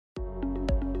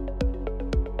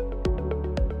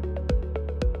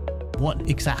what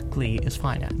exactly is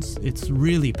finance? It's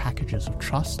really packages of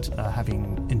trust,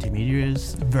 having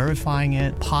intermediaries, verifying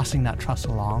it, passing that trust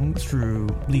along through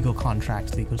legal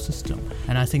contracts, legal system.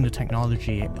 And I think the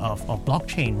technology of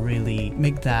blockchain really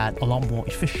make that a lot more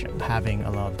efficient, having a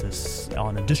lot of this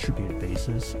on a distributed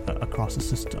basis across the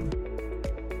system.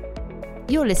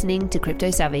 You're listening to Crypto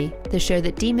Savvy, the show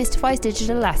that demystifies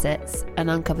digital assets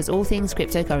and uncovers all things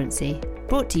cryptocurrency.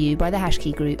 Brought to you by the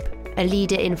Hashkey Group, a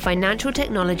leader in financial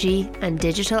technology and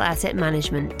digital asset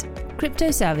management.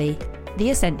 Crypto Savvy, the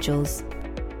essentials.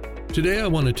 Today I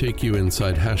want to take you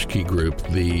inside Hashkey Group,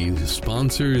 the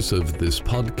sponsors of this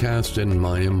podcast and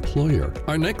my employer.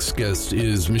 Our next guest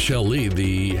is Michel Lee,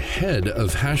 the head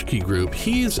of Hashkey Group.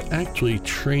 He is actually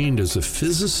trained as a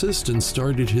physicist and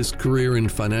started his career in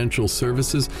financial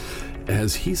services,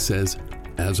 as he says,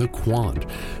 as a quant.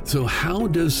 So how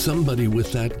does somebody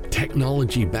with that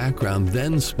technology background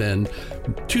then spend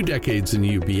 2 decades in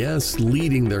UBS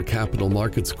leading their capital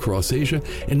markets across Asia?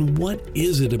 And what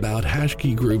is it about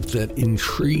Hashkey Group that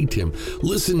intrigued him?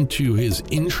 Listen to his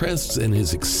interests and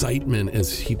his excitement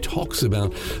as he talks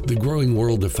about the growing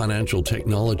world of financial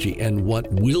technology and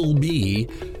what will be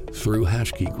through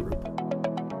Hashkey Group.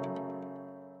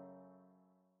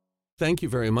 Thank you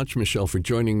very much, Michel, for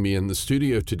joining me in the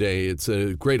studio today. It's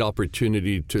a great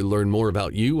opportunity to learn more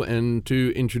about you and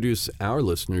to introduce our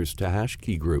listeners to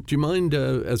Hashkey Group. Do you mind,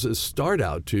 as a start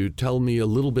out, to tell me a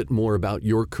little bit more about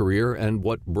your career and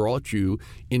what brought you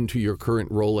into your current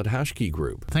role at Hashkey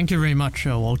Group? Thank you very much,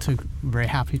 Walter. Very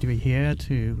happy to be here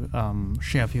to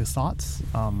share a few thoughts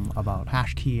about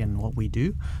Hashkey and what we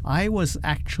do. I was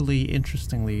actually,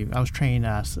 interestingly, I was trained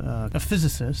as a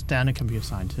physicist and a computer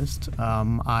scientist.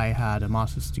 I had a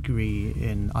master's degree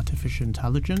in artificial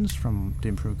intelligence from the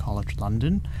Imperial College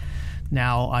London.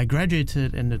 Now, I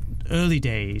graduated in the early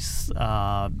days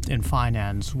in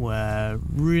finance where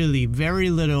really very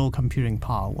little computing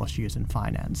power was used in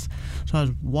finance. So I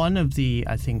was one of the,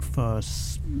 I think,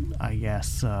 first,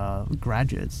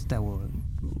 graduates that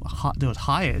was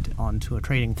hired onto a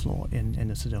trading floor in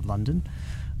the city of London.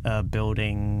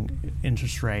 Building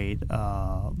interest rate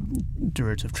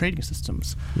derivative trading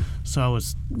systems. So I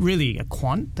was really a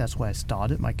quant. That's where I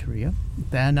started my career.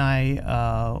 Then I,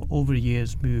 over the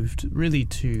years, moved really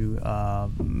to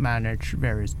manage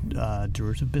various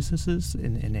derivative businesses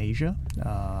in Asia.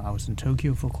 I was in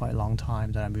Tokyo for quite a long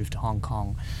time. Then I moved to Hong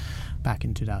Kong back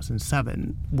in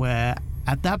 2007, where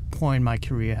at that point my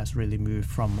career has really moved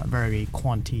from a very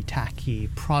quanty, tacky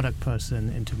product person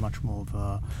into much more of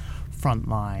a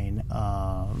frontline,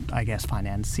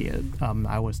 financier.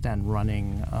 I was then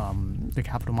running the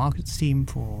capital markets team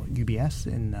for UBS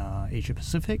in Asia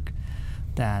Pacific.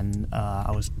 Then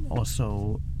I was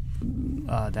also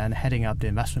then heading up the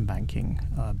investment banking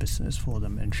business for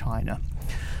them in China.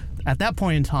 At that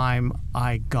point in time,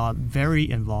 I got very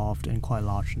involved in quite a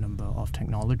large number of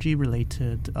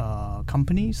technology-related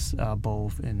companies,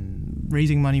 both in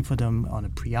raising money for them on the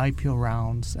pre-IPO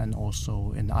rounds and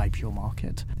also in the IPO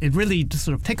market. It really just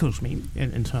sort of tickles me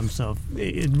in terms of,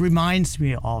 it reminds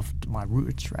me of my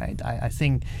roots, right? I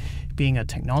think being a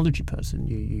technology person,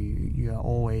 you are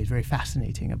always very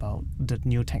fascinating about the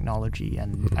new technology.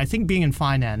 And I think being in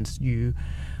finance, you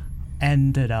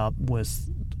ended up with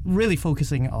really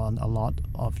focusing on a lot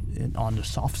on the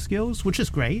soft skills, which is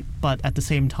great. But at the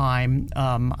same time,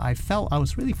 I felt I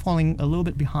was really falling a little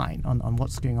bit behind on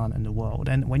what's going on in the world.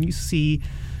 And when you see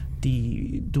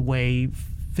the way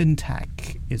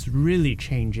fintech is really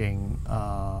changing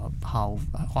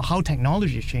how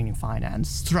technology is changing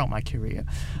finance throughout my career.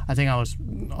 I think I was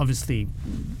obviously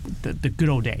the good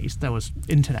old days. There was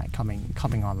internet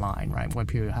coming online, right? When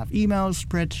people have emails,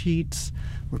 spreadsheets,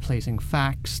 replacing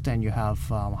fax. Then you have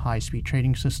high-speed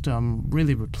trading system,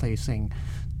 really replacing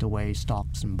the way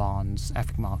stocks and bonds,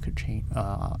 FX market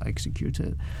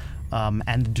executed.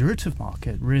 And the derivative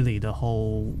market, really the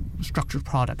whole structured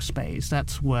product space,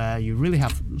 that's where you really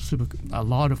have a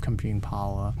lot of computing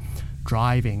power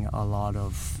driving a lot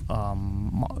of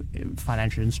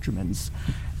financial instruments.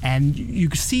 And you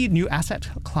see new asset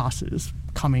classes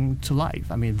coming to life.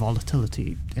 I mean,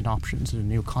 volatility in options is a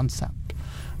new concept.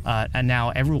 And now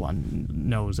everyone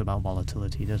knows about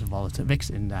volatility. There's a volatility VIX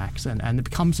index, and it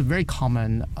becomes a very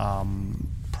common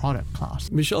product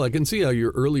class. Michel, I can see how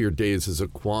your earlier days as a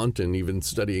quant and even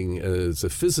studying as a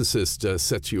physicist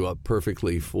sets you up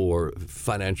perfectly for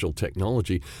financial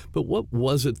technology. But what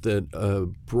was it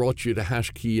that brought you to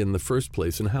Hashkey in the first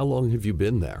place, and how long have you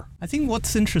been there? I think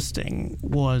what's interesting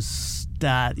was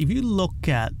that if you look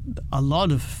at a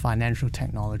lot of financial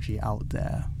technology out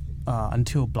there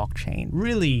until blockchain,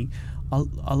 really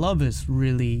a lot of it's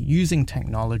really using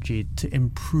technology to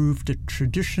improve the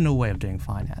traditional way of doing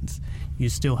finance. You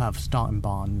still have stock and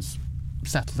bonds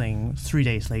settling 3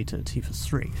 days later,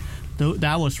 T+3. Though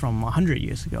that was from 100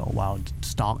 years ago, while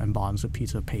stock and bonds, a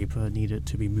piece of paper, needed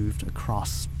to be moved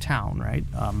across town, right?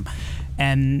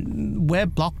 And where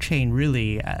blockchain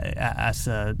really, as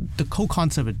the whole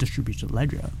concept of distributed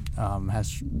ledger,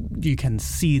 you can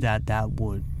see that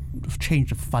would change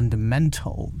the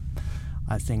fundamental,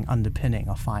 I think, underpinning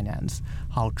of finance,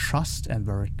 how trust and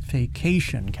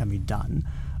verification can be done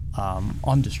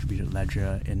on distributed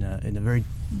ledger in a very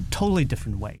totally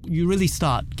different way. You really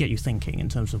get you thinking in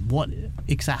terms of what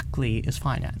exactly is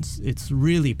finance. It's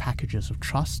really packages of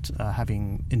trust,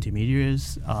 having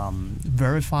intermediaries,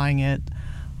 verifying it,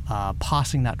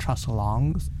 passing that trust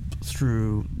along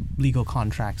through legal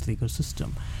contracts, legal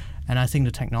system. And I think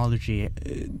the technology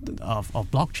of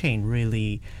blockchain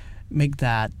really make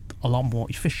that a lot more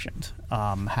efficient,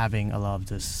 having a lot of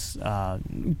this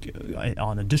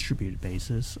on a distributed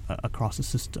basis across the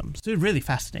system. So it's really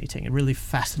fascinating. It really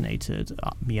fascinated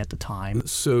me at the time.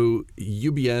 So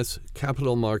UBS,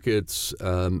 capital markets,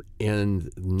 and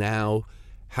now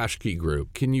HashKey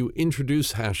Group. Can you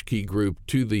introduce HashKey Group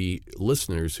to the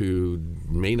listeners who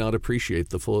may not appreciate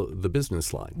the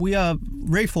business line? We are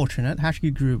very fortunate.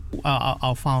 HashKey Group,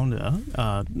 our founder,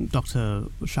 Dr.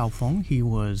 Xiaofeng, he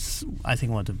was, I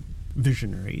think, one of the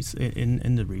visionaries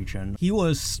in the region. He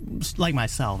was, like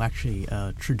myself, actually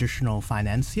a traditional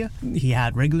financier. He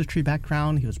had regulatory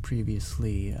background. He was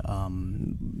previously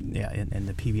in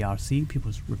the PBRC,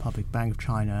 People's Republic Bank of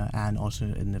China, and also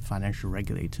in the financial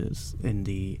regulators in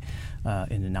the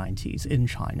 90s in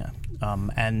China.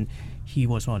 And he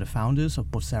was one of the founders of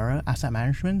Bosera Asset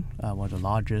Management, one of the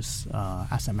largest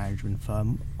asset management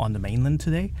firm on the mainland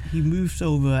today. He moved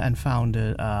over and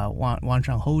founded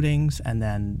Wansheng Holdings, and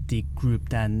then the group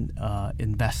then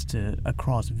invested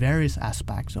across various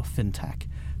aspects of fintech,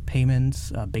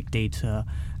 payments, big data,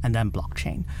 and then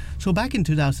blockchain. So back in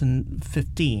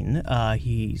 2015,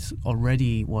 he's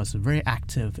already was a very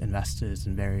active investor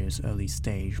in various early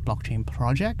stage blockchain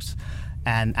projects.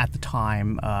 And at the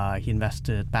time, he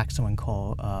invested back someone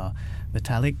called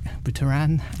Vitalik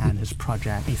Buterin and his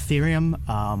project Ethereum.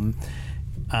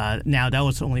 Now, that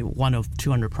was only one of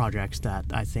 200 projects that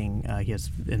I think he has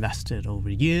invested over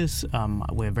the years.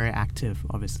 We're very active,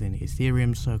 obviously, in the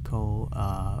Ethereum circle,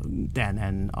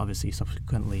 and obviously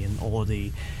subsequently in all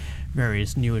the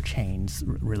various newer chains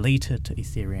related to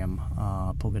Ethereum,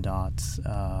 Polkadot,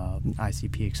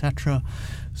 ICP, etc.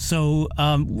 So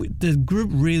the group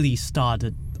really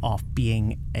started off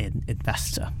being an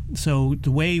investor. So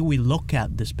the way we look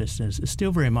at this business is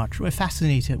still very much, we're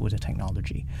fascinated with the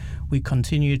technology. We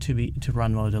continue to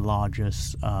run one of the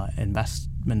largest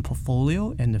investment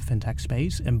portfolio in the fintech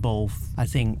space in both, I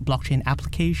think, blockchain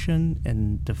application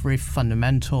and the very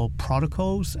fundamental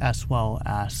protocols, as well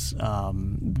as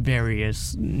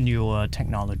various newer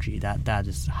technology that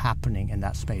is happening in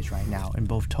that space right now in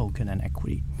both token and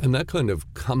equity. And that kind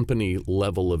of company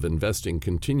level of investing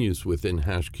continues within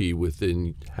HashKey,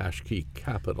 within HashKey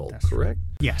Capital, that's correct?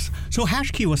 Yes. So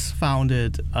HashKey was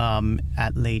founded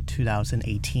at late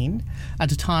 2018. At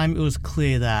the time, it was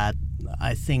clear that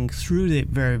I think through the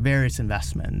various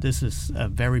investment, this is a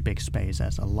very big space,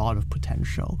 has a lot of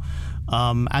potential.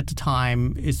 At the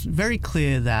time, it's very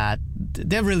clear that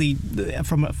they're really,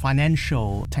 from a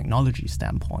financial technology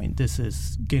standpoint, this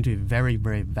is going to be very,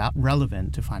 very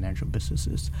relevant to financial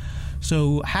businesses.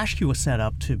 So HashKey was set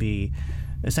up to be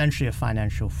essentially a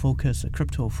financial focus, a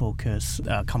crypto focus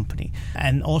company.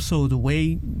 And also the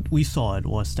way we saw it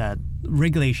was that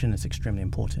regulation is extremely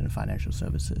important in financial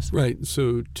services. Right.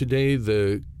 So today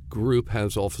the group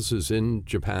has offices in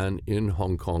Japan, in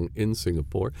Hong Kong, in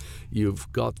Singapore.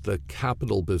 You've got the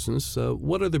capital business.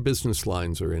 What other business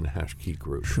lines are in HashKey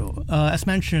Group? Sure. As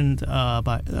mentioned,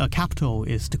 capital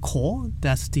is the core.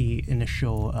 That's the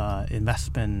initial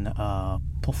investment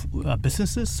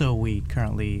businesses. So we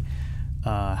currently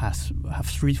have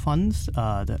 3 funds,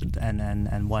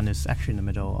 and one is actually in the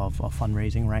middle of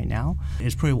fundraising right now.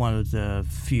 It's probably one of the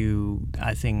few,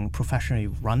 I think, professionally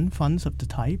run funds of the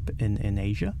type in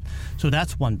Asia. So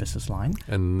that's one business line.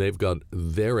 And they've got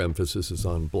their emphasis is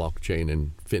on blockchain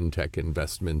and fintech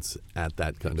investments at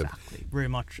that kind of very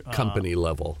much company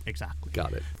level. Exactly.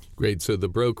 Got it. Great. So the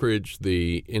brokerage,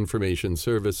 the information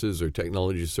services or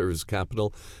technology service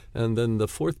capital, and then the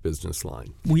fourth business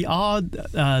line? We are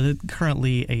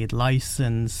currently a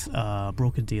licensed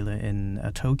broker-dealer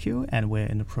in Tokyo, and we're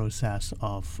in the process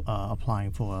of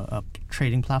applying for a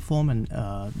trading platform and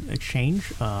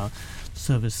exchange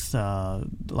service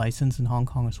license in Hong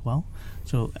Kong as well.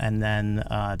 So, and then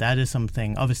that is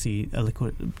something, obviously,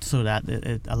 so that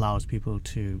it allows people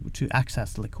to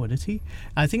access liquidity.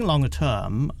 I think longer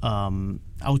term,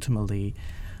 ultimately,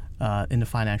 in the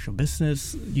financial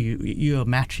business, you are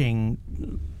matching,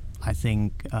 I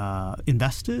think,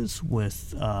 investors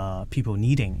with people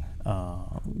needing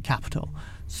capital.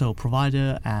 So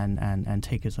provider and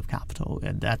takers of capital.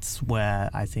 And that's where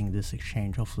I think this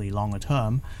exchange, hopefully longer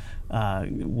term,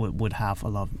 would have a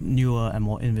lot of newer and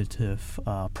more innovative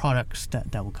products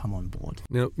that will come on board.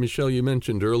 Now, Michelle, you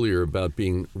mentioned earlier about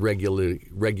being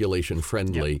regulation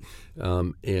friendly,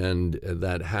 and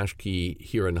that HashKey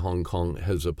here in Hong Kong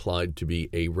has applied to be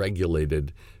a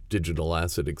regulated digital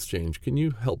asset exchange. Can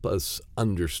you help us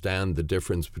understand the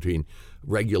difference between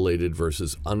regulated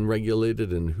versus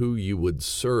unregulated and who you would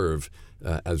serve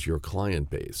as your client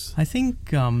base? I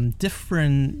think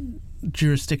different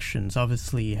jurisdictions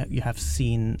obviously have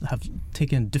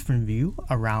taken a different view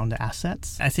around the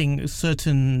assets. I think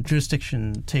certain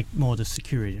jurisdictions take more the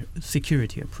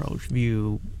security approach,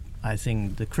 view, I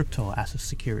think, the crypto as a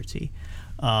security.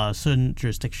 Certain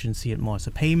jurisdictions see it more as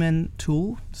a payment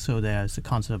tool, so there's the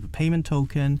concept of a payment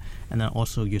token and then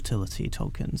also utility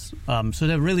tokens. So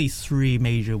there are really three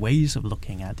major ways of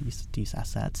looking at these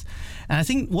assets. And I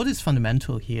think what is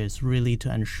fundamental here is really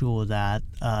to ensure that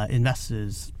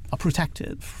investors are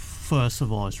protected. First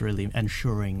of all, is really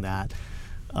ensuring that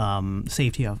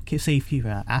safety of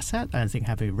an asset. I think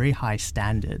have a very high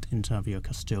standard in terms of your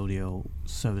custodial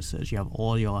services. You have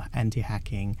all your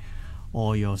anti-hacking,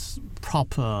 or your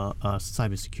proper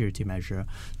cybersecurity measure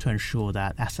to ensure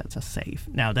that assets are safe.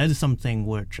 Now, that is something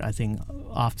which I think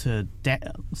after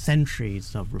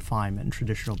centuries of refinement,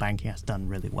 traditional banking has done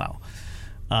really well.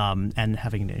 And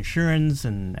having the insurance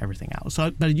and everything else.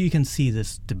 So, but you can see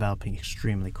this developing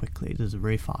extremely quickly. This is a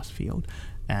very fast field.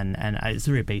 And it's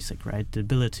very basic, right? The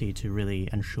ability to really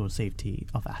ensure safety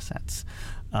of assets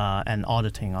and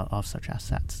auditing of such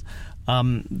assets.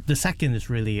 The second is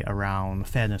really around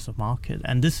fairness of market.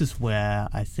 And this is where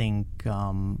I think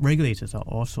regulators are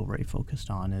also very focused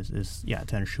on is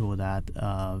to ensure that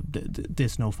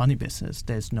there's no funny business.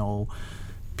 There's no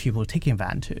people taking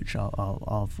advantage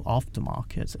of the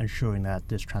markets, ensuring that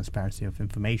there's transparency of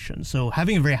information. So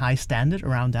having a very high standard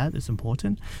around that is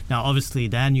important. Now, obviously,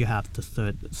 then you have the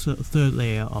third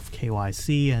layer of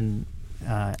KYC and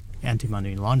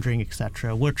anti-money laundering,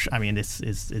 etc., which, I mean,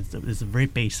 is a very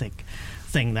basic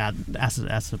thing that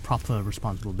as a proper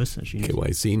responsible business you need.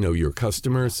 KYC, know your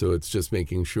customer, so it's just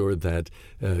making sure that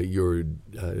you're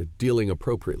dealing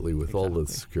appropriately with all the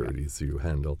securities you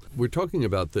handle. We're talking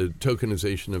about the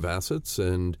tokenization of assets,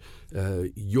 and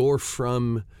you're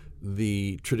from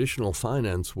the traditional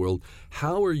finance world.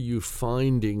 How are you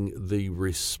finding the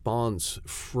response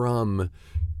from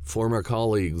former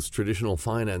colleagues, traditional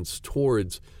finance,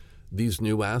 towards these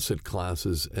new asset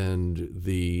classes and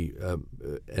the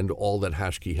and all that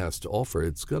HashKey has to offer?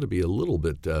 It's got to be a little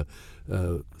bit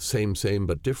same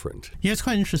but different. Yeah, it's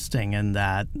quite interesting in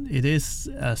that it is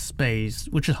a space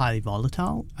which is highly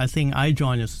volatile. I think I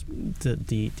joined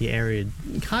the area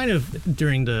kind of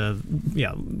during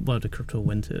one of the crypto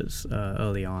winters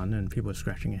early on, and people were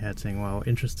scratching their heads saying, "Well,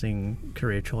 interesting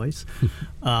career choice."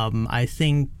 I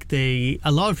think a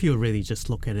lot of people really just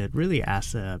look at it really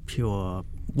as a pure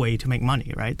way to make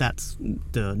money, right? That's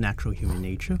the natural human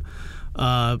nature.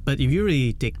 But if you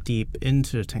really dig deep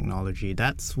into technology,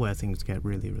 that's where things get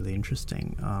really, really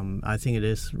interesting. I think it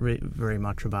is very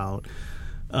much about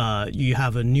you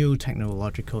have a new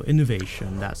technological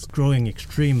innovation that's growing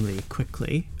extremely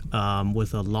quickly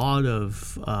with a lot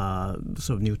of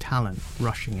sort of new talent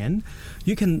rushing in.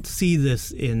 You can see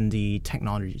this in the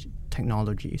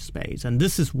technology space, and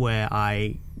this is where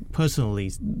I personally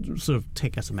sort of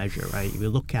take as a measure, right? If you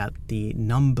look at the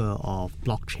number of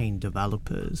blockchain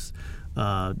developers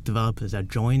that are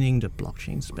joining the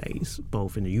blockchain space,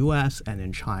 both in the US and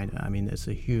in China, I mean, it's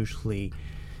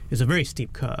a very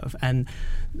steep curve. And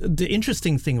the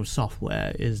interesting thing with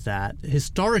software is that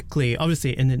historically,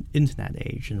 obviously in the internet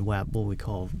age and what we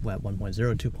call Web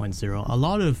 1.0, 2.0, a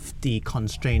lot of the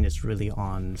constraint is really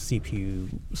on CPU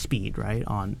speed, right?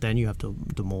 Then you have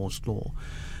the Moore's law.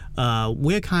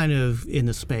 We're kind of in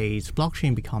the space,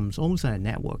 blockchain becomes almost like a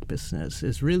network business.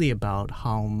 It's really about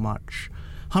how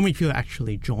how many people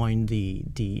actually join the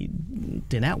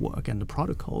network and the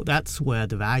protocol. That's where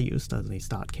the values suddenly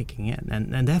start kicking in,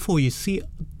 and therefore you see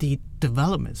the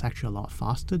development is actually a lot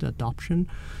faster. The adoption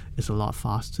is a lot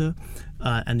faster,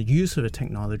 and the use of the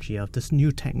technology of this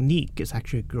new technique is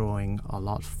actually growing a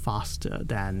lot faster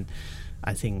than,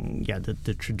 I think,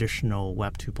 the traditional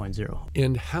Web 2.0.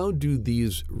 And how do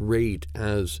these rate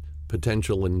as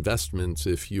potential investments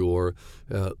if you're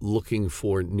looking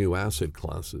for new asset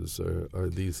classes? Are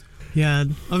these? Yeah,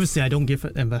 obviously I don't give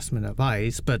investment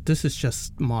advice, but this is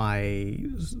just my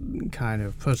kind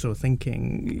of personal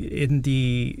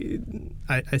thinking.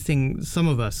 I think some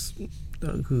of us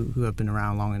who have been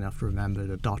around long enough to remember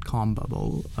the dot-com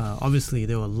bubble, obviously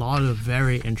there were a lot of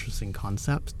very interesting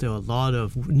concepts. There were a lot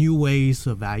of new ways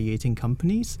of evaluating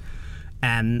companies,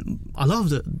 and a lot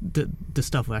of the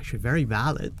stuff was actually very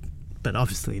valid. But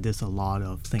obviously, there's a lot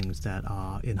of things that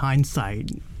are, in hindsight,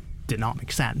 did not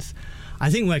make sense. I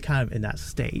think we're kind of in that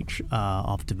stage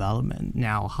of development.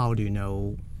 Now, how do you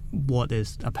know what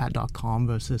is a pet.com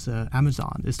versus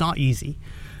Amazon? It's not easy.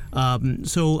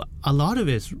 So a lot of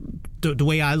it is, the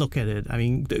way I look at it, I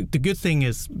mean, the good thing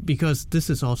is because this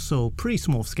is also pretty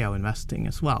small scale investing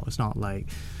as well. It's not like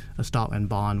a stock and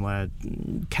bond where it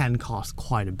can cost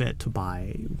quite a bit to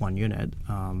buy one unit.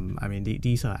 I mean,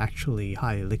 these are actually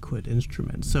highly liquid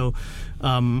instruments. So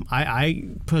I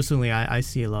personally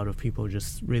see a lot of people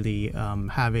just really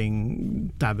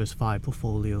having diversified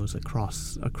portfolios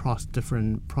across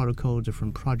different protocols,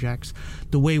 different projects.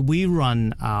 The way we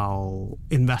run our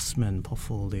investment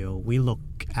portfolio, we look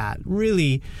at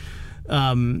really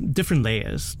different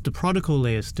layers. The protocol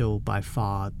layer is still by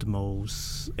far the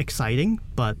most exciting,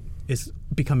 but it's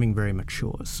becoming very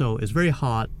mature. So it's very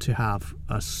hard to have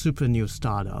a super new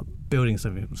startup building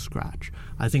something from scratch.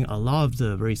 I think a lot of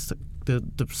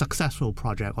the successful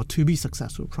project or to be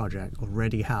successful project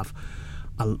already have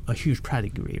a huge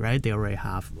pedigree, right? They already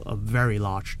have a very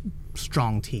large,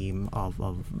 strong team of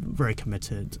very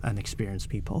committed and experienced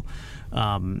people.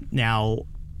 Now,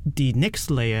 the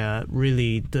next layer,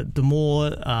 really, the more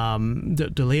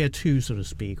the layer 2, so to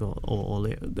speak, or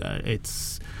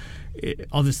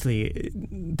obviously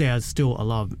there's still a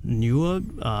lot of newer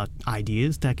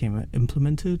ideas that can be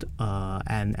implemented,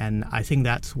 and I think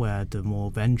that's where the more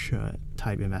venture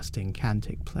type investing can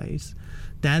take place.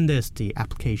 Then there's the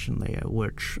application layer,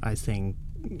 which I think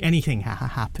anything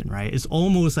happen, right? It's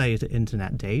almost like the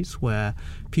internet days where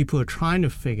people are trying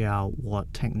to figure out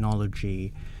what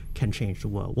technology can change the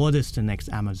world. What is the next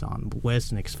Amazon? Where's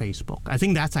the next Facebook? I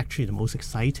think that's actually the most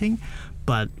exciting,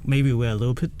 but maybe we're a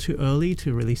little bit too early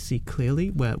to really see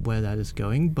clearly where that is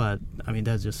going. But I mean,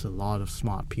 there's just a lot of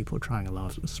smart people trying a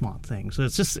lot of smart things. So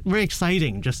it's just very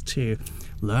exciting just to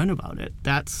learn about it.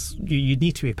 That's you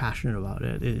need to be passionate about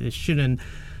it. It shouldn't.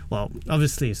 Well,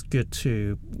 obviously, it's good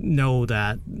to know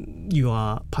that you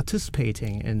are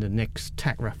participating in the next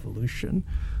tech revolution.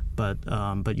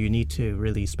 But you need to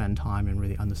really spend time and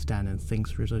really understand and think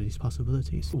through these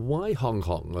possibilities. Why Hong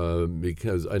Kong?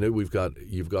 Because I know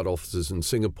you've got offices in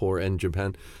Singapore and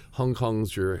Japan. Hong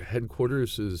Kong's your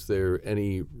headquarters. Is there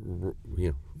any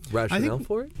rationale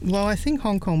for it? Well, I think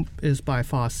Hong Kong is by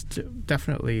far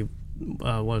definitely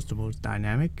was the most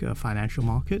dynamic financial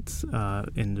markets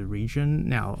in the region.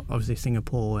 Now, obviously,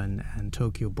 Singapore and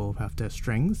Tokyo both have their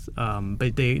strengths,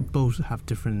 but they both have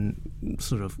different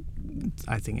sort of,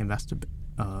 I think, investor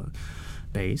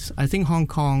base. I think Hong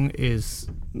Kong is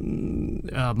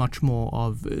much more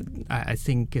of, I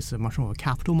think it's a much more of a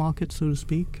capital market, so to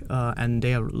speak, and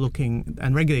they are looking,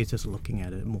 and regulators are looking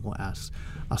at it more as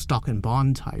a stock and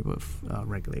bond type of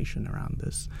regulation around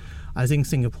this. I think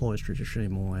Singapore is traditionally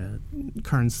more a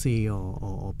currency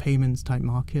or payments type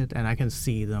market, and I can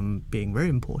see them being very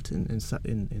important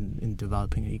in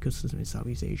developing an ecosystem in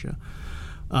Southeast Asia.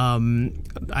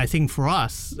 I think for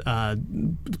us,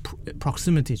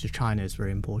 proximity to China is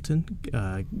very important.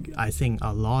 I think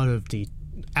a lot of the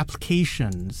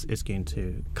applications is going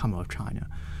to come out of China.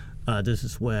 This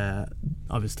is where,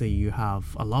 obviously, you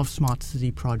have a lot of smart city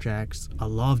projects. A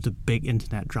lot of the big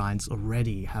internet giants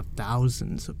already have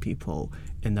thousands of people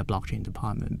in the blockchain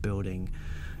department building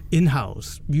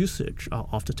in-house usage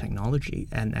of the technology.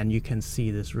 And you can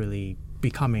see this really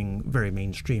becoming very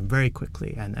mainstream very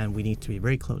quickly. And we need to be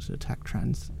very close to the tech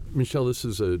trends. Michelle, this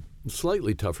is a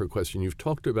slightly tougher question. You've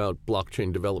talked about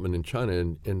blockchain development in China,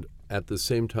 and at the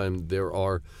same time, there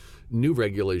are new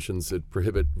regulations that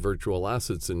prohibit virtual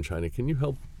assets in China. Can you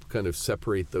help kind of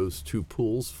separate those two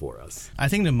pools for us? I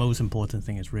think the most important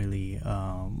thing is really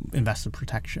investor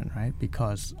protection, right?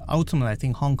 Because ultimately, I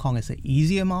think Hong Kong is an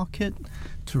easier market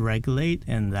to regulate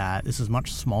in that this is a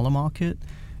much smaller market.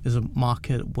 is a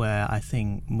market where I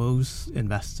think most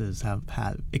investors have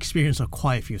had experience of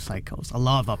quite a few cycles, a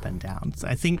lot of up and downs.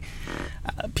 I think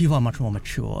people are much more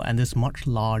mature, and there's much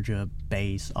larger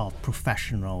base of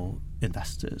professional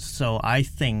investors. So I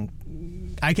think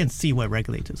I can see where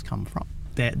regulators come from.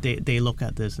 They look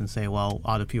at this and say, well,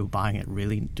 are the people buying it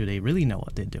really? Do they really know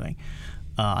what they're doing?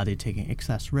 Are they taking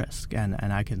excess risk? And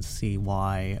I can see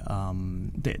why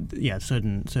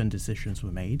certain decisions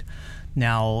were made.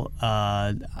 Now,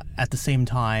 at the same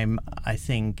time, I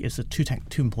think it's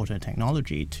too important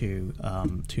technology to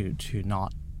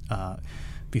not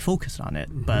be focused on it.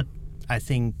 Mm-hmm. But I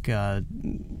think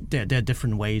there are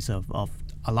different ways of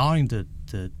allowing the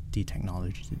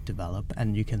technology to develop,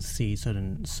 and you can see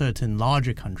certain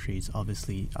larger countries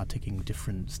obviously are taking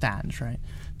different stands, right?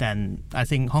 Then I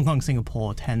think Hong Kong,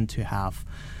 Singapore tend to have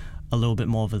a little bit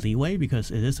more of a leeway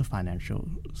because it is a financial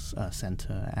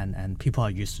center, and people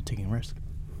are used to taking risk.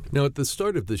 Now, at the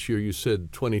start of this year, you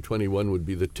said 2021 would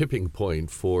be the tipping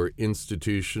point for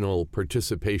institutional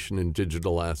participation in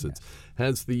digital assets. Yes.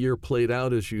 Has the year played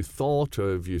out as you thought,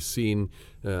 or have you seen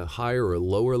higher or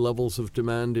lower levels of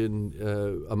demand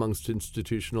amongst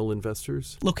institutional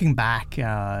investors? Looking back,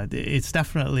 it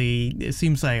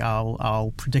seems like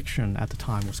our prediction at the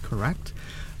time was correct.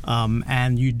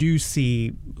 And you do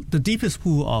see the deepest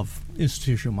pool of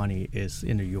institutional money is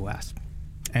in the U.S.,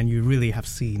 and you really have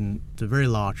seen the very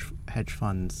large hedge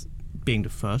funds being the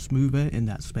first mover in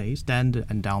that space. Then the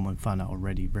endowment fund are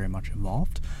already very much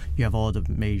involved. You have all the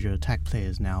major tech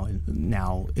players now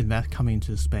coming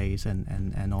into the space,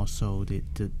 and also the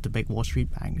big Wall Street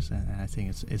banks. And I think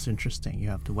it's interesting. You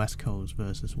have the West Coast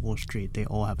versus Wall Street. They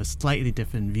all have a slightly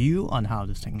different view on how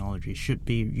this technology should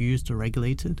be used or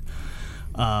regulated.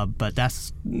 But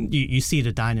that's you see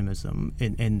the dynamism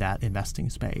in that investing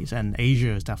space, and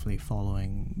Asia is definitely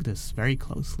following this very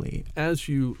closely. As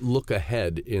you look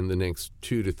ahead in the next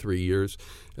 2 to 3 years,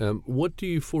 what do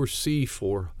you foresee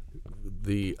for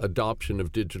the adoption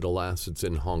of digital assets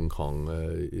in Hong Kong?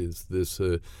 Is this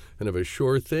kind of a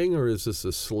sure thing, or is this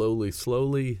a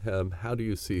slowly? How do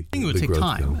you see? I think it will take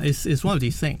time. It's one of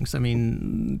these things. I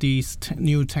mean, these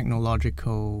new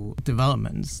technological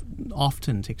developments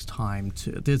often takes time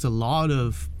there's a lot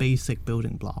of basic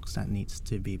building blocks that needs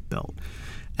to be built.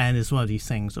 And it's one of these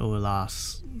things over the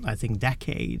last, I think,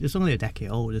 decade. It's only a decade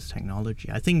old, this technology.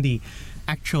 I think the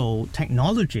actual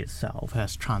technology itself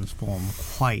has transformed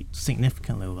quite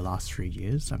significantly over the last 3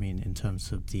 years. I mean, in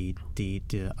terms of the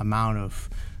amount of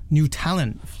new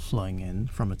talent flowing in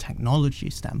from a technology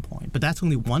standpoint. But that's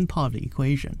only one part of the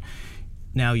equation.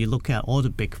 Now you look at all the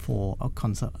big four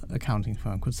accounting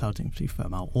firm, consultancy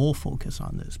firm are all focused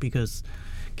on this because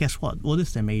guess what? What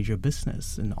is their major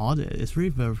business in audit? It's really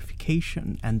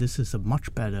verification, and this is a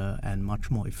much better and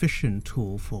much more efficient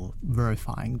tool for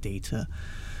verifying data.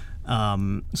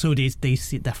 So they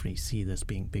definitely see this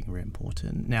being very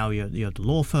important. Now you have the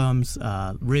law firms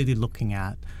really looking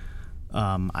at.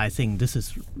 I think this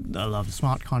is a lot of the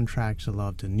smart contracts, a lot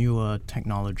of the newer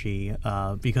technology,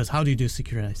 because how do you do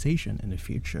securitization in the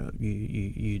future?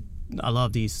 You a lot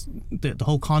of these, the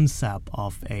whole concept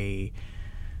of a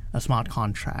smart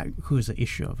contract, who is the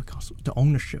issue of the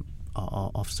ownership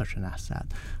of such an asset.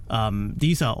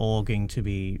 These are all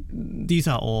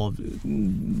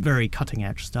very cutting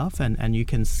edge stuff, and you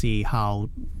can see how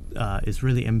it's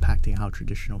really impacting how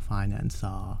traditional finance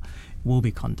will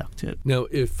be conducted. Now,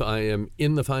 if I am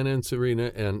in the finance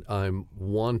arena and I'm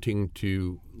wanting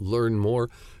to learn more,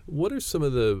 what are some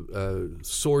of the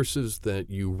sources that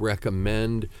you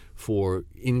recommend for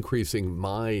increasing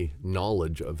my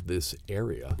knowledge of this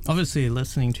area? Obviously,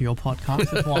 listening to your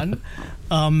podcast is one.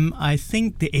 I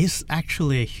think there is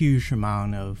actually a huge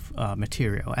amount of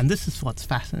material, and this is what's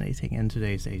fascinating in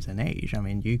today's days and age. I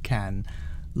mean, you can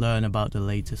learn about the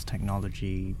latest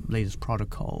technology, latest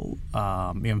protocol.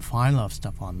 You can find a lot of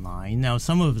stuff online. Now,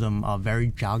 some of them are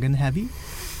very jargon heavy,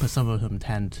 but some of them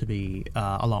tend to be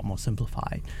a lot more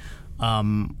simplified.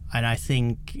 And I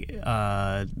think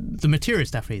the material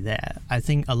is definitely there. I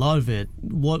think a lot of it,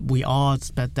 what we are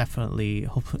definitely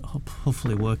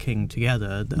hopefully working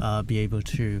together, be able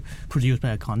to produce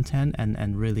better content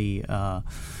and really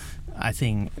I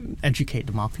think educate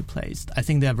the marketplace. I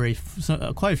think there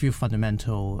are quite a few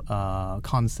fundamental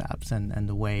concepts and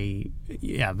the way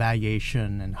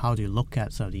valuation and how do you look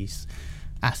at some of these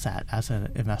asset as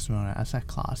an investment or asset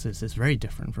class is very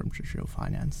different from traditional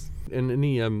finance. And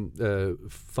any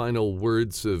final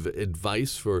words of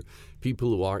advice for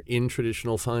people who are in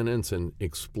traditional finance and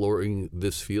exploring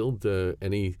this field?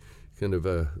 Any kind of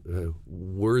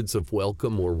words of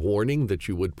welcome or warning that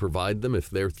you would provide them if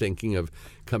they're thinking of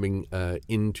coming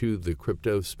into the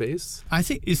crypto space? I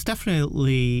think it's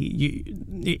definitely,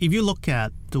 if you look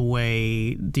at the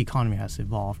way the economy has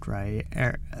evolved, right,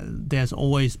 there's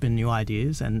always been new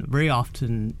ideas, and very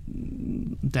often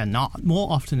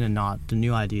more often than not, the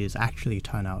new ideas actually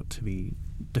turn out to be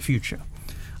the future.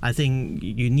 I think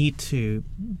you need to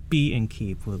be in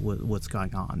keep with what's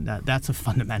going on. That's a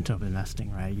fundamental of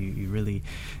investing, right? You really,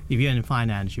 if you're in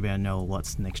finance, you better know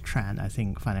what's the next trend. I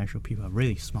think financial people are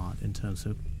really smart in terms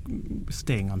of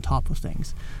staying on top of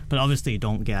things. But obviously,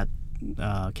 don't get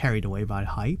carried away by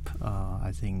hype.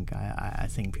 I think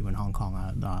people in Hong Kong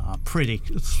are pretty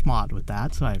smart with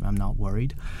that, so I'm not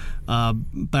worried.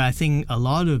 But I think a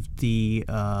lot of the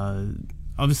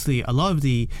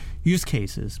use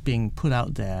cases being put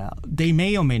out there, they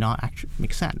may or may not actually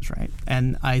make sense, right?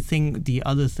 And I think the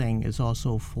other thing is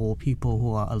also for people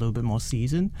who are a little bit more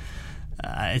seasoned,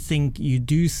 I think you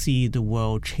do see the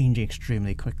world changing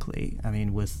extremely quickly. I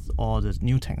mean, with all the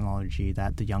new technology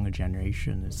that the younger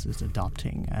generation is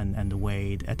adopting, and the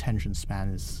way the attention span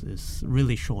is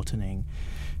really shortening,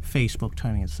 Facebook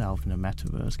turning itself into a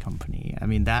metaverse company. I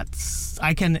mean,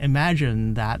 I can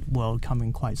imagine that world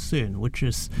coming quite soon, which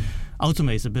is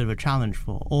ultimately is a bit of a challenge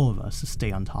for all of us to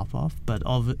stay on top of. But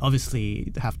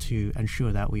obviously have to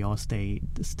ensure that we all stay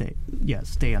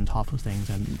on top of things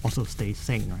and also stay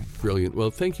sane, right? Brilliant. Well,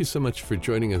 thank you so much for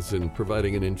joining us and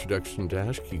providing an introduction to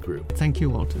HashKey Group. Thank you,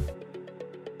 Walter.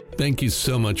 Thank you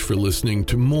so much for listening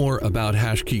to more about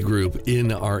HashKey Group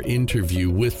in our interview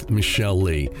with Michelle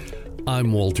Lee.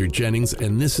 I'm Walter Jennings,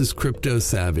 and this is Crypto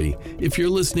Savvy. If you're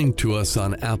listening to us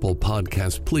on Apple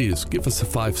Podcasts, please give us a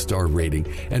 5-star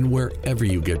rating. And wherever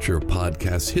you get your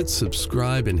podcasts, hit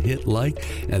subscribe and hit like.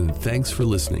 And thanks for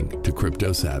listening to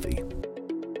Crypto Savvy.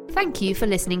 Thank you for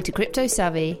listening to Crypto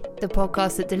Savvy, the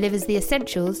podcast that delivers the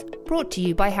essentials, brought to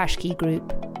you by HashKey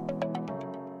Group.